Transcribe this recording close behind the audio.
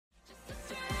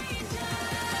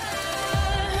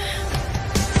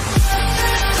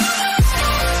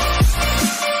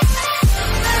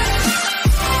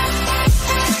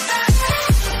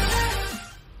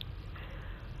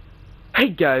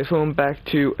Guys, welcome back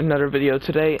to another video.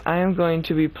 Today I am going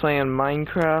to be playing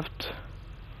Minecraft,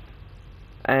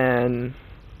 and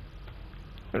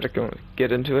I'm just going to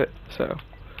get into it. So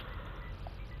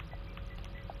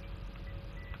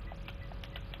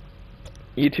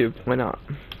YouTube, why not?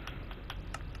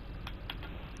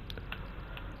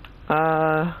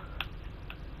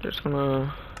 Just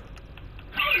gonna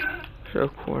show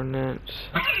coordinates.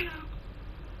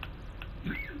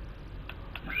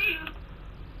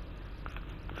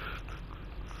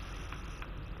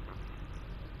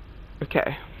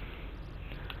 Okay.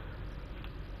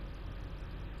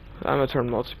 I'm gonna turn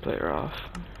multiplayer off.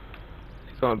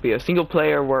 It's gonna be a single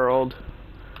player world.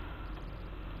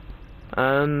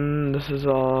 And this is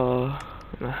all I'm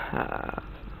gonna have.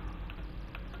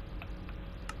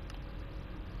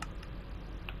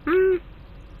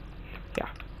 Yeah.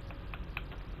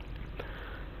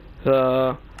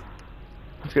 So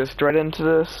let's get straight into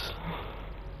this.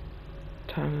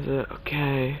 What time is it?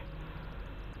 Okay.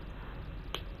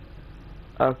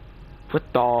 What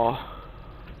the?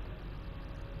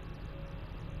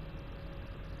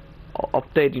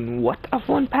 Updating what of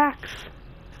one packs?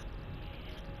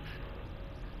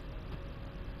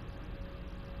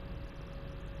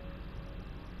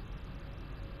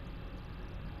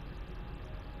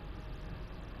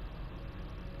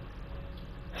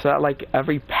 Is that like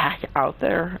every pack out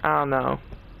there? I don't know.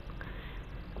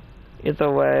 Either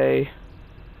way,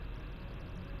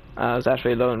 it's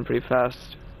actually loading pretty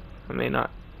fast. I may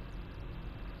not.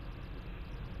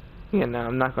 Yeah, no,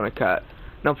 I'm not gonna cut.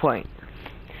 No point.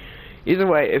 Either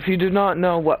way, if you do not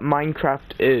know what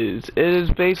Minecraft is, it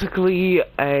is basically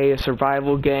a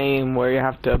survival game where you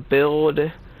have to build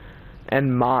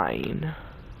and mine.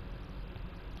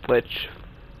 Which,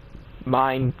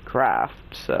 Minecraft,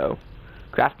 so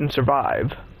craft and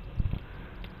survive.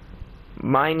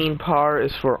 Mining part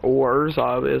is for ores,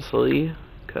 obviously,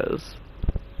 because,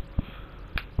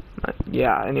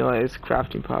 yeah, anyways,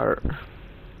 crafting part.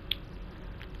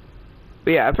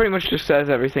 But yeah, it pretty much just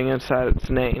says everything inside its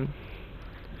name.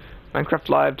 Minecraft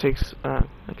Live takes,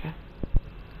 okay.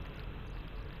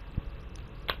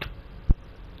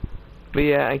 But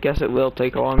yeah, I guess it will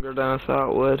take longer than I thought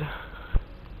it would.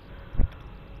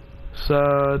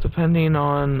 So, depending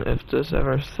on if this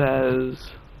ever says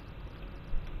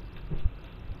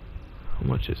how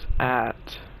much it's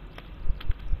at.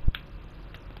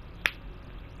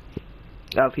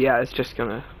 Oh yeah, it's just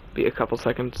gonna be a couple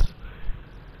seconds.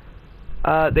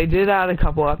 They did add a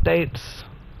couple updates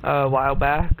a while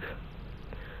back.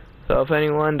 So if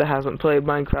anyone that hasn't played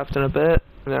Minecraft in a bit,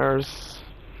 there's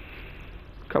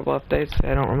a couple updates.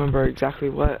 I don't remember exactly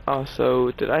what.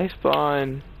 Also, did I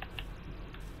spawn?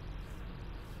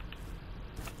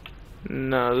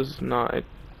 No, this is not.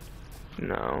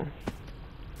 No.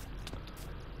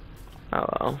 Oh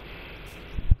well.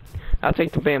 I'll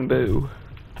take the bamboo.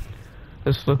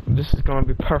 This is gonna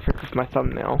be perfect with my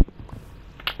thumbnail.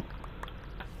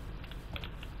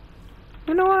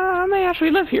 You know what? I may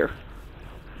actually live here.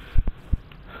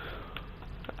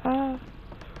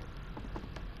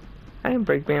 I didn't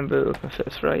break bamboo with my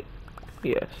fist, right?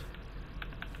 Yes.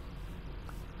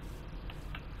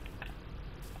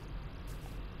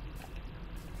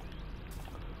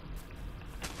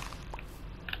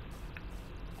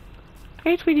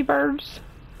 Hey, Tweety birds.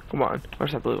 Come on.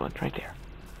 Where's that blue one? Right there.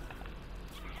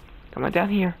 Come on down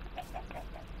here.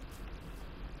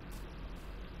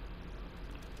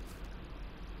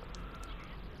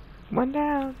 One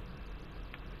down.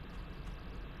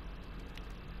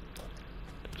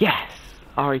 Yes!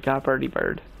 Already got birdie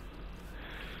bird.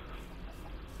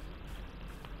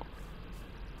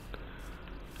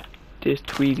 This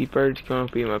Tweety bird's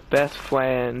gonna be my best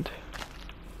friend.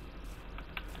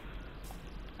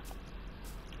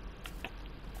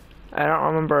 I don't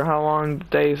remember how long the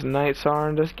days and nights are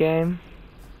in this game.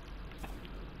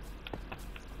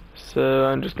 So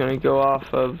I'm just gonna go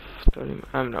off of 30.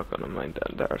 I'm not gonna mind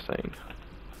that entire thing.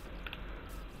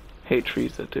 Hate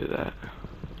trees that do that.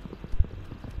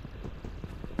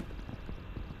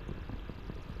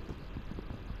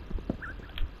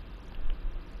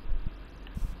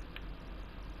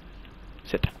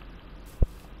 Sit.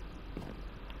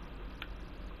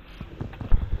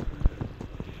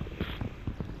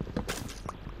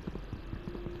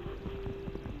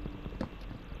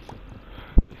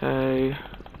 Okay.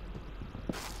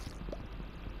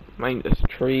 Mind this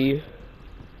tree.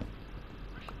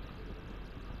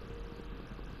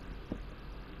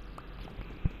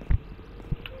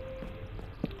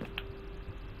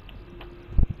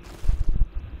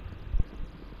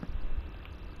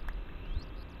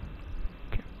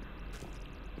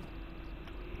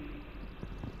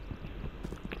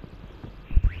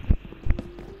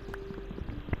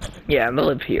 Yeah, I'm gonna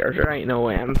live here. There ain't no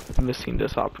way I'm missing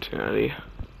this opportunity.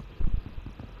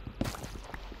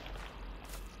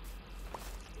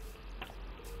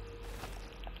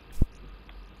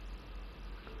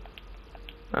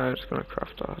 I'm just gonna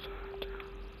craft out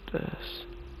this.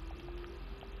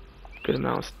 Good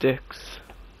amount of sticks.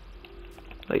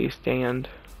 Let you stand.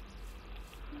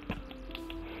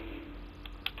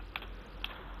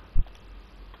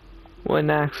 One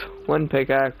axe, one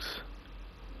pickaxe,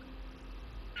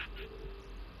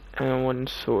 and one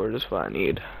sword is what I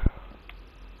need.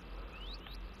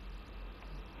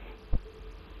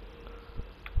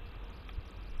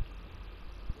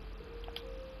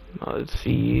 Mud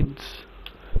seeds.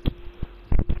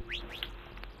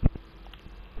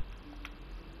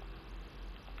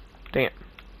 Damn.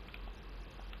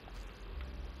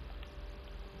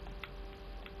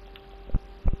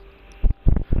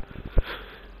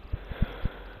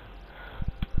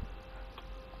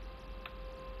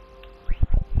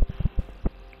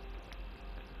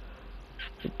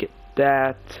 Get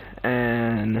that,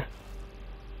 and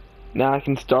now I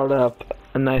can start up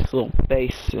a nice little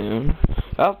base soon.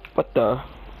 Oh, what the?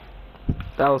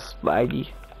 That was laggy.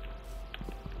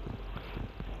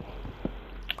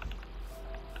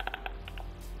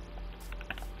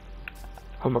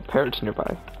 Oh, my parrot's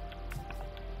nearby.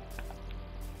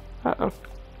 Uh-oh.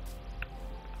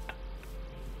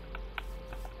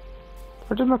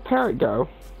 Where did my parrot go?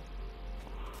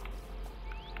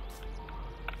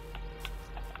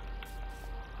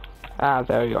 Ah,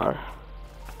 there you are.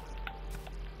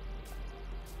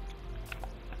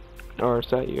 Or is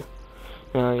that you?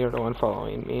 No, you're the one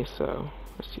following me, so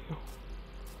it's you.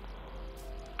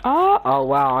 Ah, oh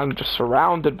wow, I'm just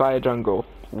surrounded by a jungle.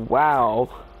 Wow.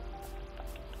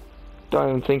 Don't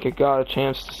even think I got a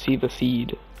chance to see the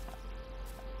seed.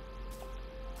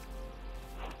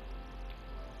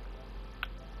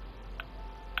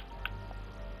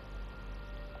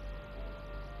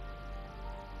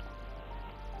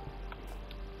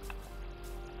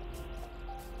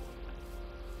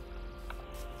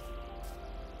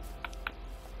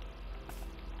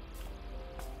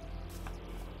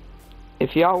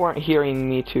 If y'all weren't hearing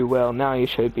me too well, now you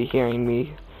should be hearing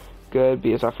me good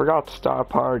because I forgot to start a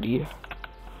party.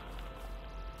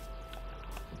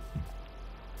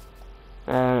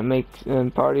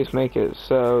 And parties make it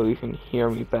so you can hear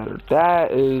me better.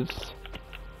 That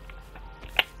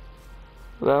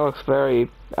looks very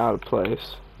out of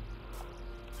place.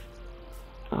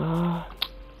 I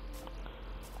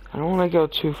don't want to go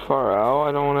too far out.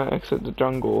 I don't want to exit the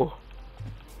jungle.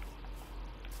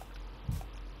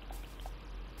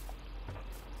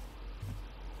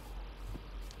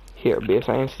 Here, because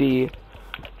I can see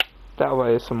that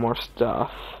way is some more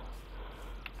stuff.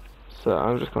 So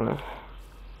I'm just gonna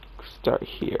start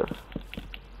here.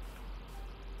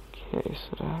 Okay,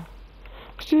 so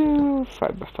let's do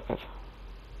 5x5.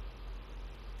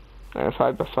 And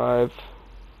 5x5.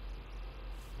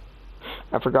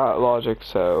 I forgot logic,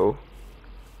 so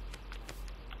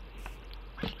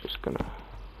just gonna.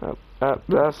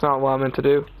 That's not what I meant to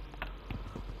do.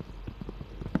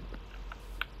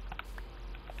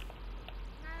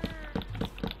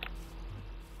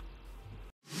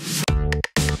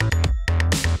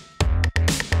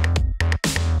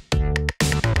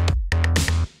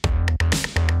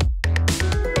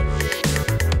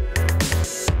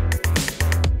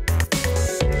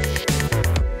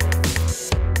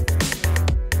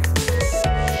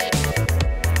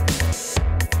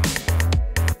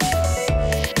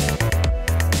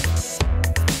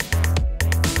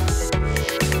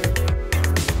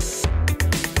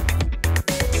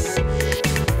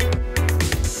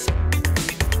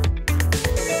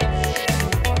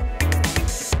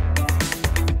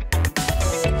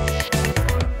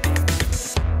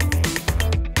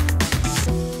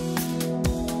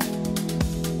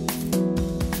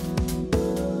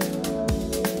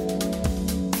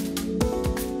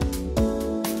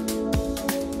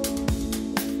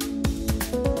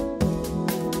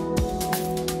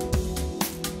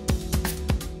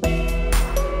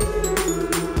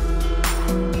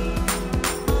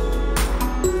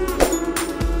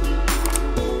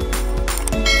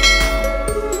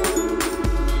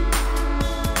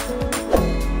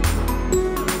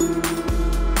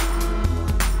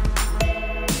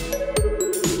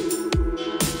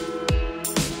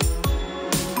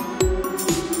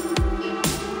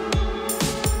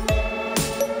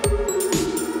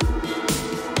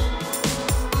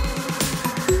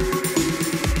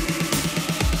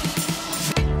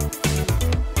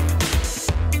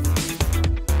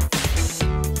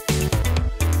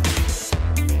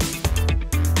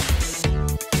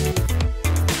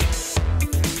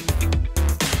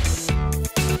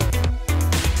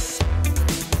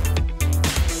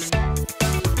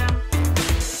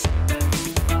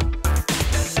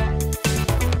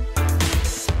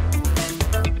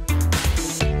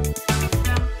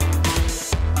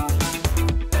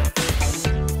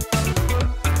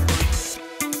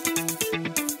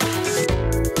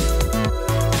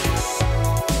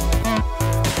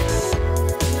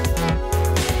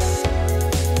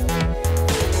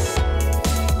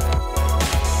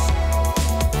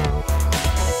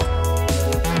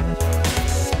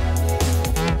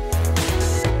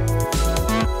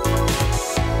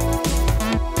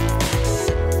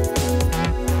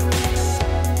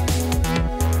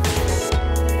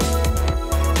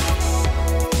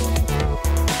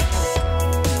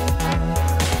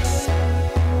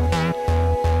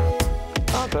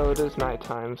 is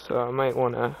nighttime, so I might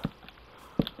want to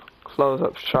close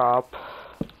up shop.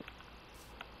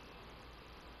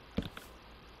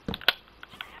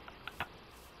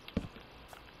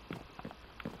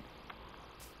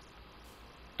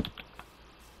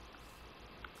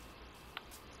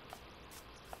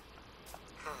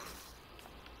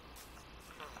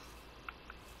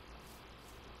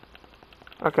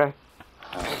 Okay.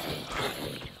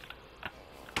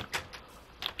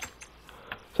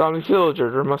 Zombie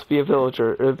villager. There must be a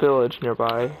village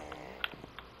nearby.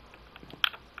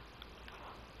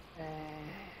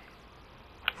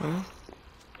 Huh?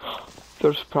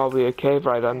 There's probably a cave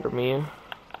right under me.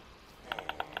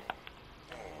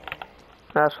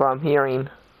 That's what I'm hearing.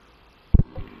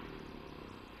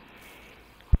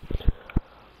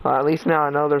 Well, at least now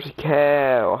I know there's a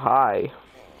cave. Oh, hi.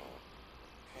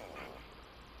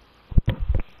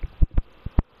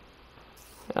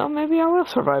 Well, maybe I will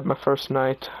survive my first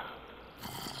night.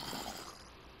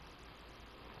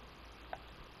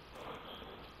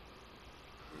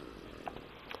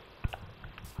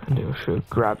 I knew I should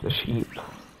grab the sheep.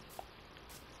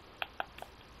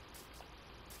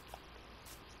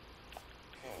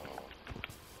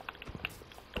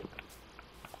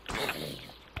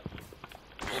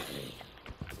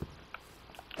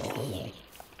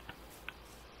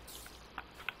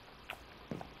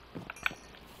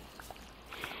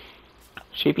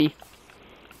 Sheepy.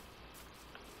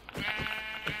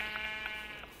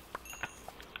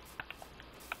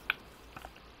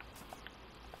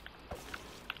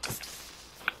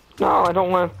 No, I don't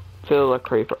want to fill a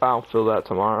creeper. I'll fill that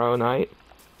tomorrow night.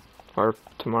 Or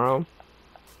tomorrow.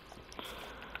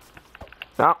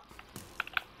 No.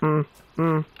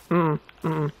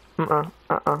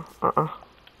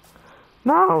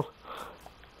 No.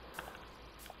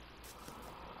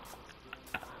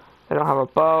 I don't have a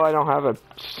bow, I don't have a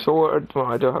sword. Well,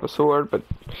 I do have a sword, but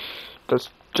that's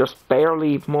just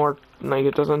barely more, like,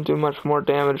 it doesn't do much more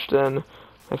damage than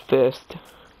my fist.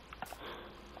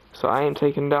 So I ain't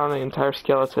taking down the entire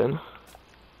skeleton.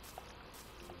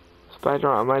 Spider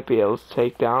I might be able to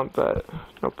take down, but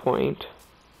no point.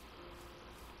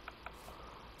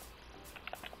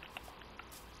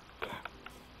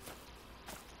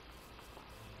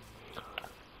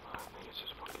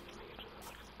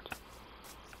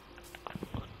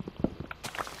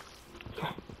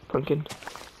 Pumpkin.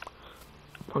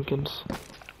 Pumpkins.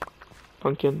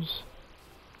 Pumpkins.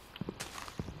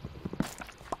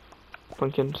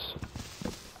 Pumpkins.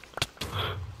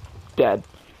 Dead.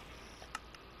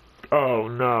 Oh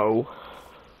no.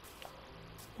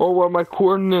 Oh, what are my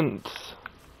coordinates?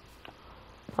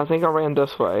 I think I ran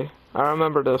this way. I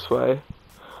remember this way.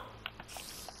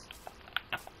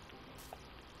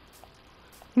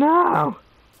 No!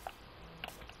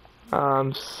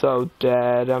 I'm so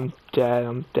dead. I'm dead.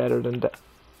 I'm deader than dead.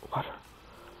 Water.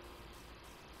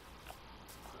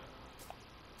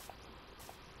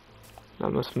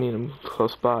 That must mean I'm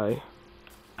close by.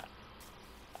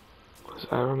 Because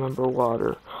I remember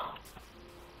water.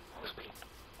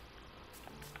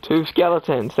 2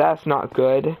 skeletons. That's not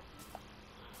good.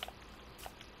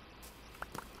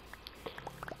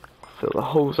 Fill the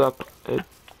hose up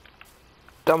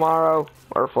tomorrow.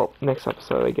 Or well, next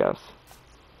episode, I guess.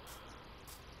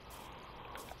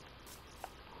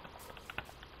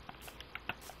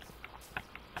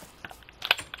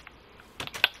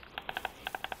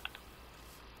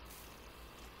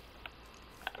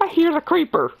 I hear the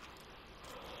creeper.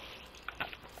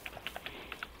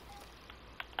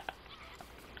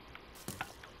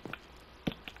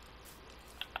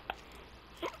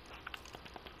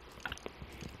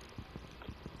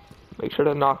 Make sure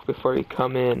to knock before you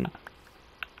come in.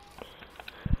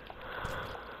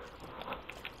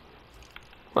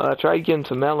 Well, I tried getting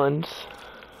some melons.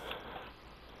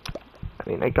 I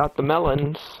mean, I got the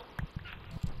melons.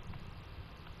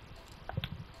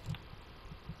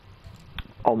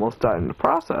 Almost died in the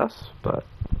process, but...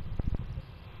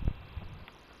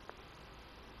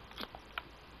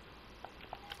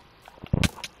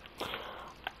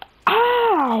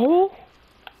 Ow!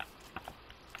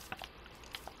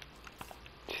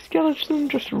 Skeleton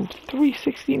just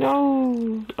 360,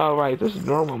 no! Oh right, this is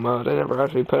normal mode. I never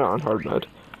actually put it on hard mode.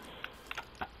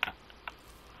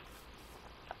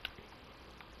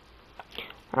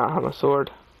 I don't have a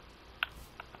sword.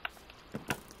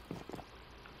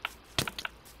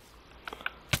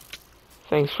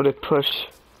 Thanks for the push.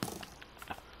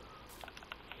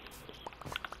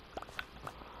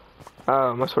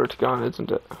 Oh, my sword's gone,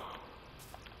 isn't it?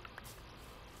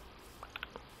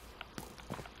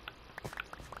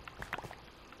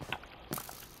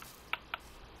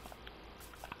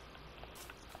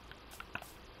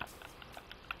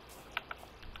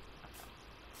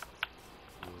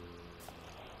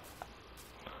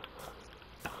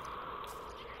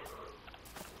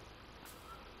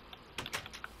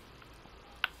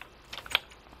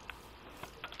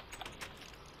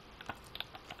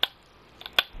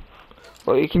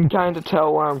 Well, you can kind of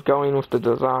tell where I'm going with the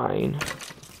design.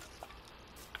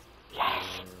 Yes.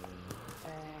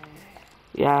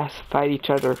 Yes, fight each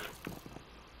other.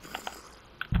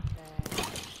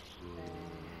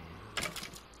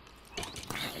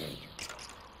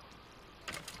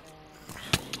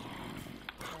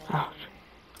 Ouch.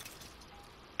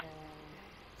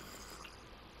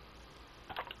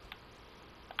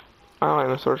 Oh,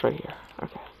 and the sword's right here.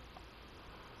 Okay.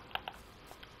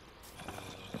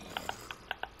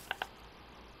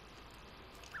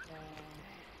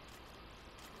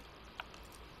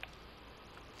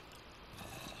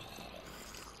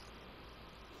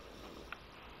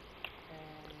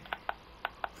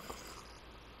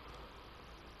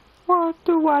 What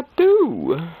do I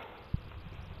do?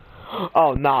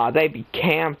 Oh, nah, they be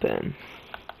camping.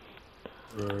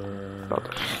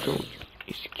 About to show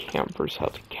these campers how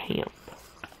to camp.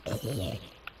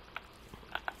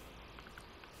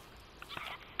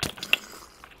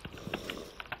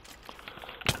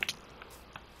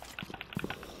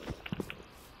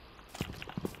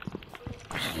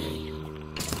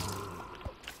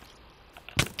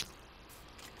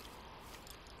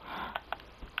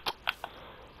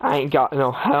 I ain't got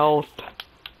no health.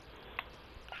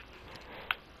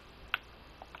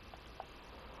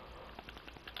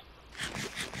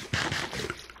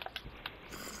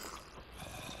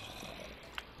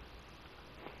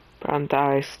 Brown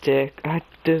dye stick.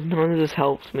 None of this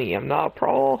helps me. I'm not a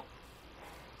pro.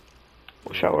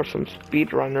 Wish I were some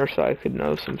speedrunner so I could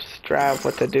know some strat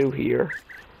what to do here.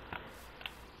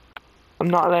 I'm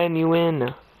not letting you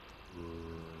in.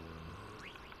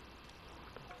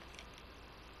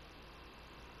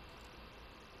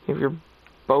 You have your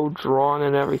bow drawn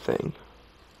and everything.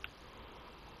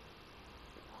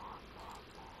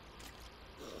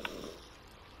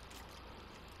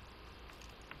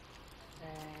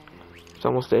 It's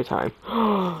almost daytime.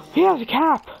 He has a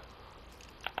cap!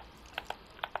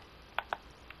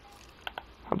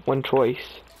 I have one choice.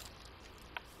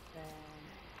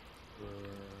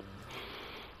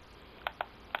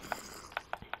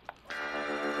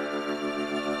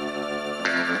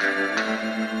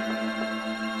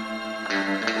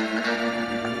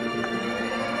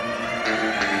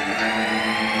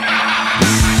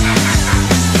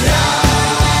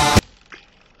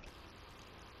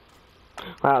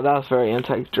 Wow, that was very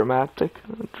anti-dramatic.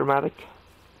 Dramatic.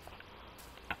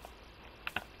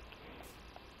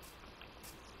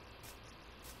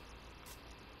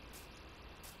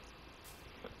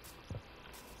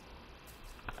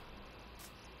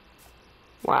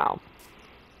 Wow.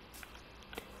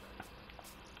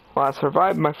 Well, I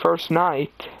survived my first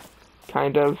night.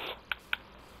 Kind of.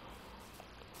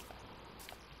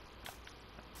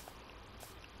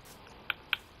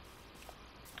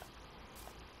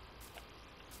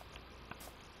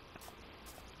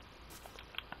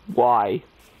 Why?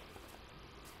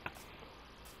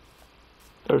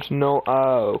 There's no...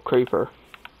 Oh, creeper.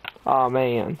 Oh,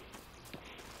 man.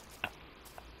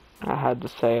 I had to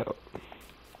say it.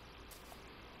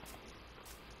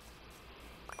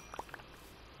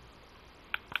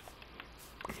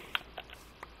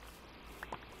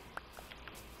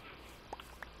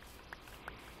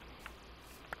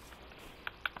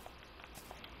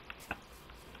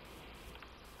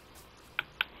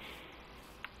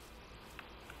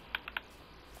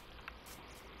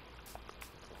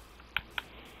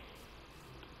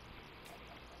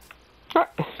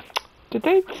 Did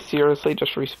they seriously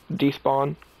just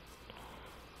despawn?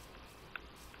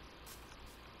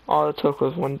 All it took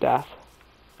was one death.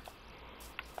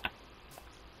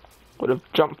 Would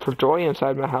have jumped for joy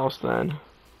inside my house then.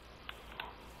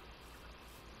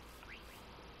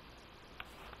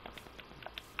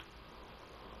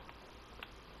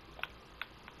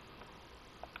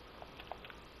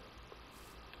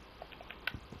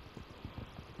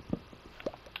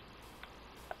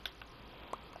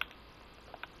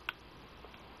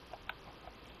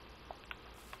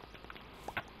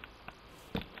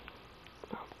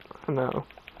 No.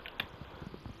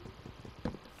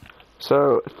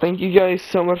 So, thank you guys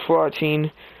so much for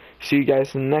watching. See you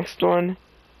guys in the next one.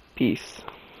 Peace.